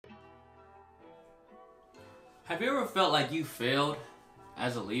Have you ever felt like you failed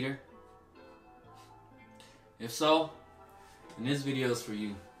as a leader? If so, then this video is for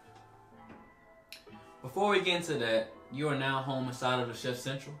you. Before we get into that, you are now home inside of the Chef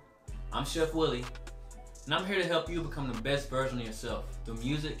Central. I'm Shef Willy, and I'm here to help you become the best version of yourself through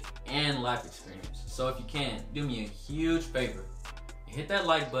music and life experience. So if you can, do me a huge favor and hit that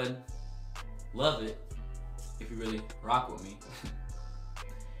like button. Love it if you really rock with me.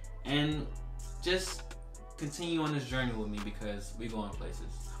 And just continue on this journey with me because we're going places.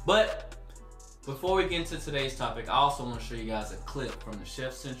 But before we get into today's topic, I also want to show you guys a clip from the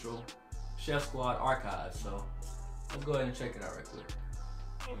Chef Central Chef Squad archives. So let's go ahead and check it out right quick.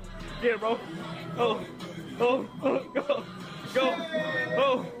 Yeah, bro. Oh, go, go,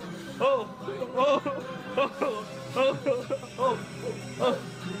 oh,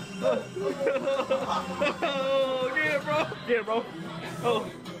 yeah, bro. Yeah, bro.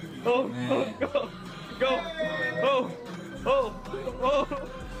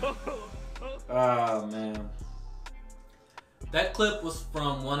 Oh man, that clip was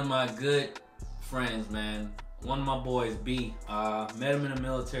from one of my good friends, man. One of my boys, B. Met him in the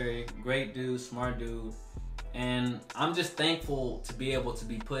military. Great dude, smart dude. And I'm just thankful to be able to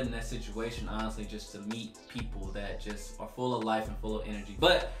be put in that situation, honestly, just to meet people that just are full of life and full of energy.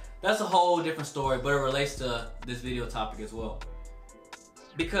 But that's a whole different story, but it relates to this video topic as well.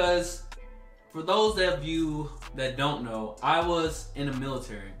 Because for those of you that don't know, I was in the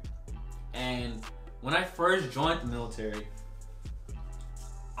military. And when I first joined the military,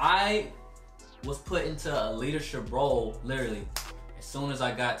 I was put into a leadership role literally as soon as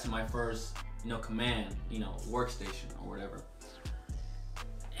I got to my first, command, workstation or whatever.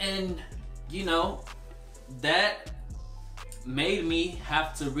 And, that made me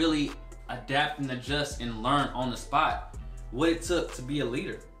have to really adapt and adjust and learn on the spot what it took to be a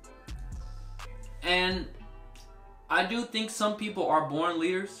leader. And I do think some people are born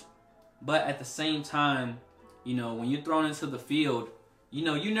leaders, but at the same time, when you're thrown into the field,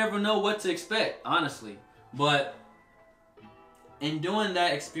 you never know what to expect, honestly. But in doing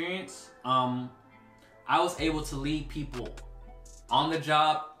that experience, I was able to lead people on the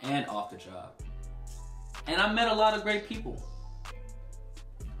job and off the job. And I met a lot of great people.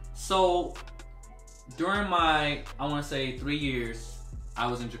 So during my, I want to say 3 years, I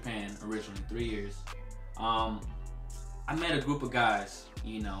was in Japan originally, 3 years. I met a group of guys,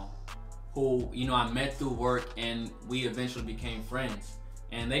 who, I met through work, and we eventually became friends.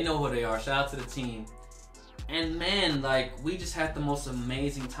 And they know who they are. Shout out to the team. And man, we just had the most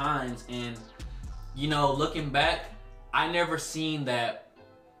amazing times. And, looking back, I never seen that,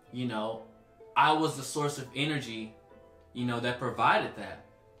 I was the source of energy, that provided that.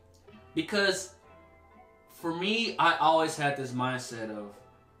 Because for me, I always had this mindset of,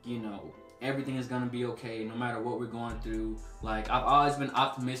 everything is gonna be okay no matter what we're going through. I've always been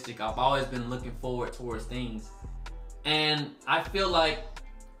optimistic. I've always been looking forward towards things. And I feel like,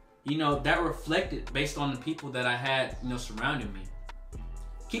 that reflected based on the people that I had, surrounding me.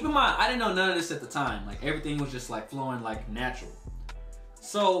 Keep in mind, I didn't know none of this at the time. Everything was just flowing natural.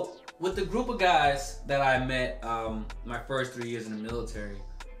 So with the group of guys that I met my first 3 years in the military,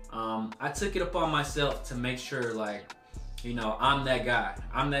 I took it upon myself to make sure I'm that guy.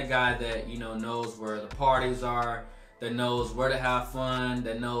 I'm that guy that, knows where the parties are, that knows where to have fun,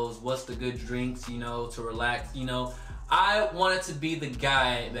 that knows what's the good drinks, to relax, I wanted to be the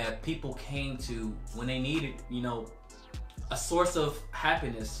guy that people came to when they needed, a source of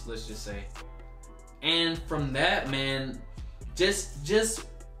happiness, let's just say. And from that, man, just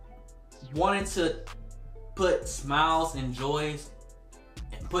wanting to put smiles and joys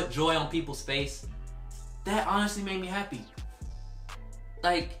and put joy on people's face, that honestly made me happy.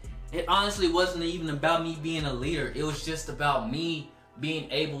 It honestly wasn't even about me being a leader. It was just about me being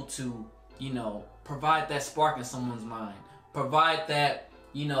able to, provide that spark in someone's mind. Provide that,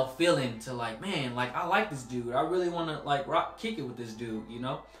 feeling to man, I like this dude. I really want to kick it with this dude,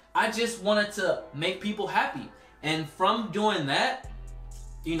 I just wanted to make people happy. And from doing that,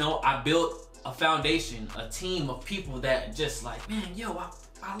 I built a foundation, a team of people that just man, yo,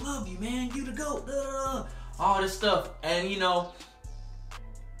 I love you, man. You the GOAT. All this stuff. And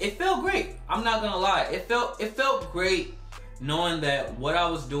it felt great. I'm not gonna lie. It felt great knowing that what I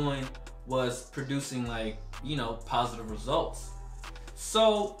was doing was producing positive results.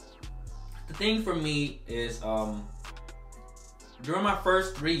 So the thing for me is during my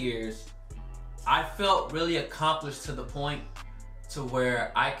first 3 years, I felt really accomplished to the point to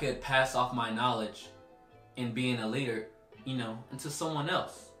where I could pass off my knowledge in being a leader, into someone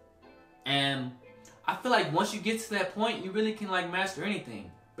else. And I feel like once you get to that point, you really can like master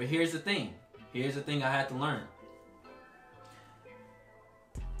anything. But here's the thing I had to learn.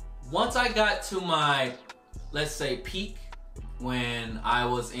 once I got to my, let's say, peak when I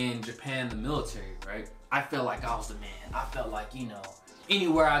was in Japan, the military, right? I felt like I was the man. I felt like, you know,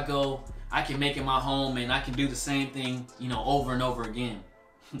 anywhere I go, I can make it my home and I can do the same thing, you know, over and over again.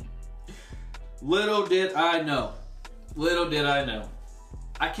 Little did I know.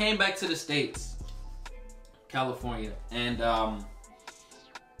 I came back to the States, California, and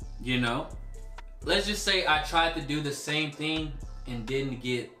you know, let's just say I tried to do the same thing and didn't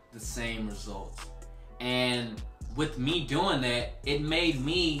get the same results. And with me doing that, it made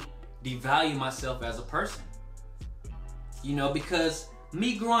me devalue myself as a person. You know, because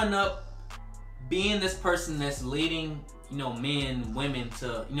me growing up, being this person that's leading, you know, men, women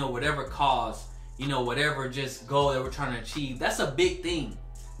to, you know, whatever cause, you know, whatever just goal that we're trying to achieve, that's a big thing.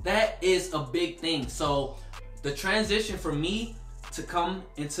 That is a big thing. So the transition for me to come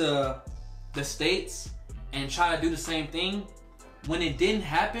into the States and try to do the same thing, when it didn't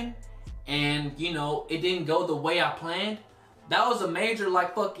happen and, you know, it didn't go the way I planned, that was a major,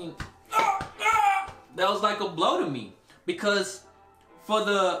 like, fucking, that was like a blow to me. Because for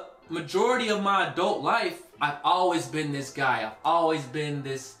the majority of my adult life, I've always been this guy. I've always been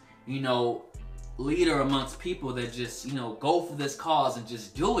this, you know, leader amongst people that just, you know, go for this cause and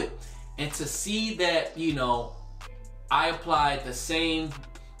just do it. And to see that, you know, I applied the same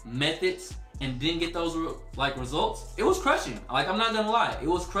methods and didn't get those like results, it was crushing. Like, I'm not gonna lie, it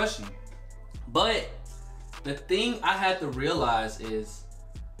was crushing. But the thing I had to realize is,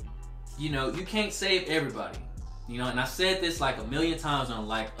 you know, you can't save everybody. You know, and I said this like a million times on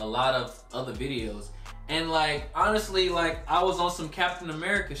like a lot of other videos. And like, honestly, like, I was on some Captain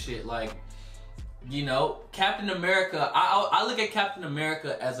America shit. Like, you know, Captain America, I look at Captain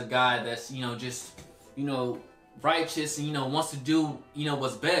America as a guy that's, you know, just, you know, righteous and, you know, wants to do, you know,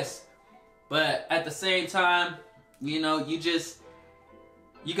 what's best. But at the same time, you know, you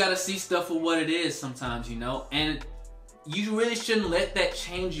gotta see stuff for what it is sometimes, you know. And you really shouldn't let that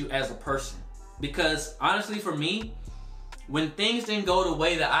change you as a person. Because honestly, for me, when things didn't go the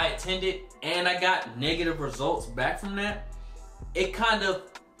way that I intended and I got negative results back from that, it kind of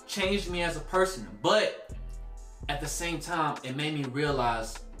changed me as a person. But at the same time, it made me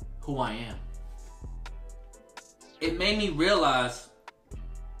realize who I am. It made me realize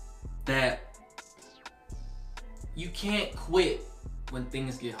that you can't quit when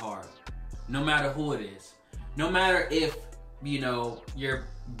things get hard, no matter who it is. No matter if, you know, your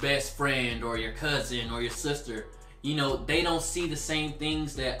best friend or your cousin or your sister, you know, they don't see the same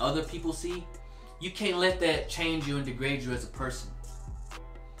things that other people see. You can't let that change you and degrade you as a person.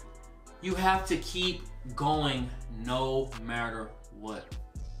 You have to keep going no matter what.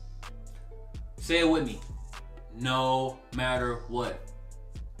 Say it with me. No matter what.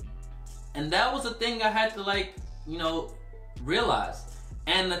 And that was the thing I had to, like, you know, realize.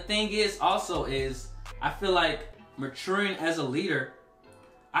 And the thing is also is, I feel like maturing as a leader,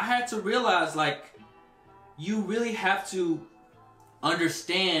 I had to realize, like, you really have to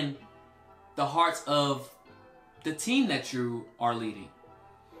understand the hearts of the team that you are leading.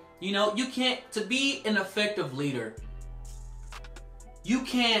 You know, you can't, to be an effective leader, you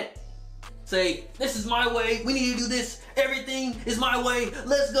can't say, this is my way, we need to do this, everything is my way,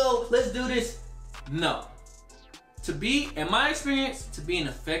 let's go, let's do this. No. To be, in my experience, to be an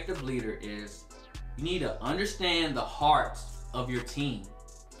effective leader is, you need to understand the hearts of your team.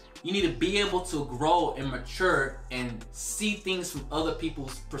 You need to be able to grow and mature and see things from other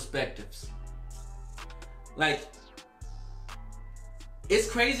people's perspectives. Like, it's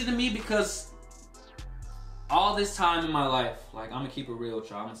crazy to me because all this time in my life, like, I'm gonna keep it real with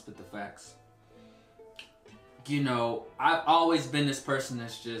y'all, I'm gonna spit the facts. You know, I've always been this person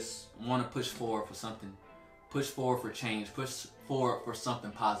that's just wanna push forward for something. Push forward for change, push forward for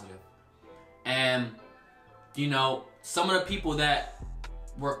something positive. And, you know, some of the people that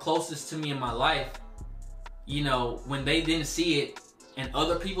were closest to me in my life, you know, when they didn't see it and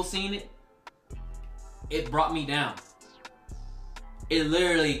other people seen it, it brought me down. It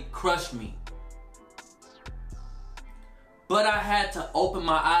literally crushed me. But I had to open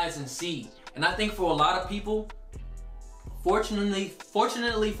my eyes and see. And I think for a lot of people,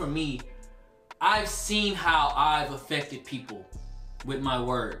 fortunately for me, I've seen how I've affected people with my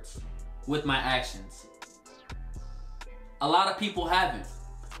words, with my actions. A lot of people haven't.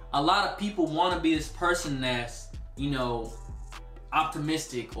 A lot of people want to be this person that's, you know,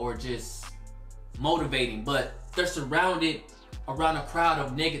 optimistic or just motivating, but they're surrounded around a crowd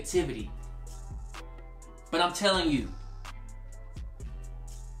of negativity. But I'm telling you,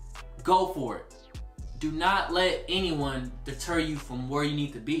 go for it. Do not let anyone deter you from where you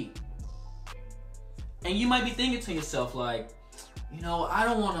need to be. And you might be thinking to yourself, like, you know, I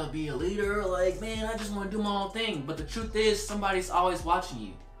don't want to be a leader. Like, man, I just want to do my own thing. But the truth is, somebody's always watching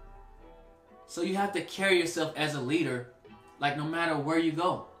you. So you have to carry yourself as a leader, like no matter where you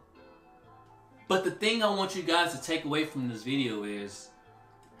go. But the thing I want you guys to take away from this video is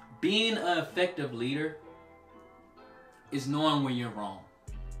being an effective leader is knowing when you're wrong.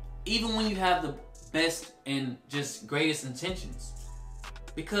 Even when you have the best and just greatest intentions.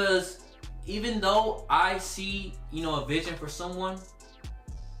 Because even though I see, you know, a vision for someone,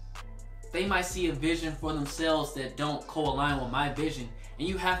 they might see a vision for themselves that don't co-align with my vision. And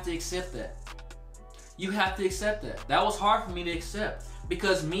you have to accept that. You have to accept that. That was hard for me to accept.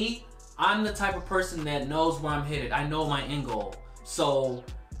 Because me, I'm the type of person that knows where I'm headed. I know my end goal. So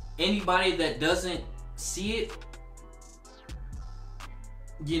anybody that doesn't see it,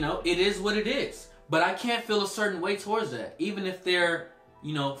 you know, it is what it is. But I can't feel a certain way towards that. Even if they're,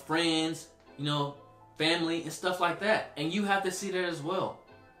 you know, friends, you know, family and stuff like that. And you have to see that as well.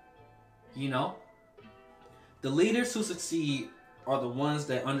 You know? The leaders who succeed are the ones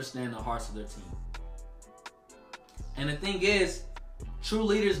that understand the hearts of their team. And the thing is, true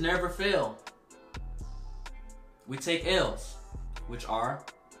leaders never fail. We take L's, which are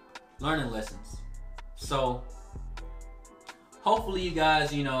learning lessons. So, hopefully you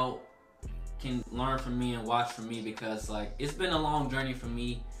guys, you know, can learn from me and watch from me, because like it's been a long journey for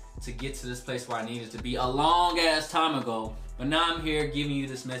me to get to this place where I needed to be a long ass time ago. But now I'm here giving you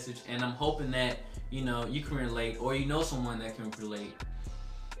this message, and I'm hoping that, you know, you can relate, or you know someone that can relate.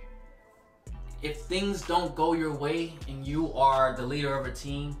 If things don't go your way and you are the leader of a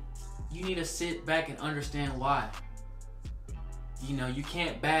team, you need to sit back and understand why. You know, you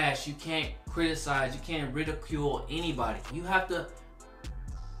can't bash, you can't criticize, you can't ridicule anybody. You have to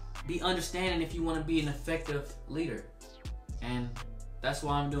be understanding if you want to be an effective leader. And that's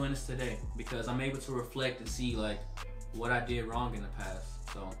why I'm doing this today, because I'm able to reflect and see like what I did wrong in the past.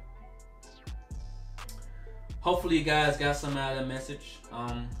 So hopefully you guys got something out of that message.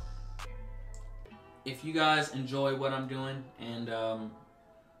 If you guys enjoy what I'm doing and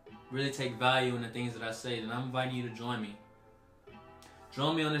really take value in the things that I say, then I'm inviting you to join me.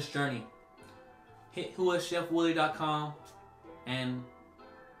 Join me on this journey. Hit whoisshefwilly.com and,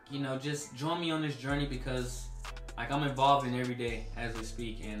 you know, just join me on this journey, because like I'm involved in every day as we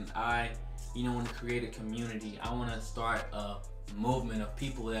speak, and I, you know, want to create a community. I want to start a movement of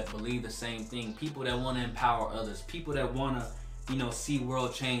people that believe the same thing, people that want to empower others, people that want to, you know, see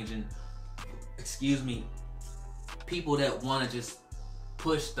world change, and people that want to just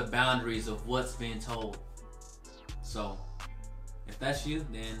push the boundaries of what's being told. So if that's you,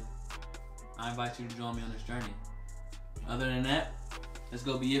 then I invite you to join me on this journey. Other than that, that's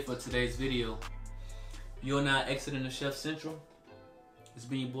gonna be it for today's video. You're now exiting the Chef Central. It's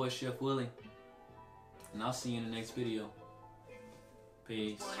been your boy Shef Willy, and I'll see you in the next video.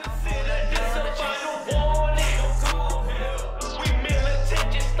 Peace.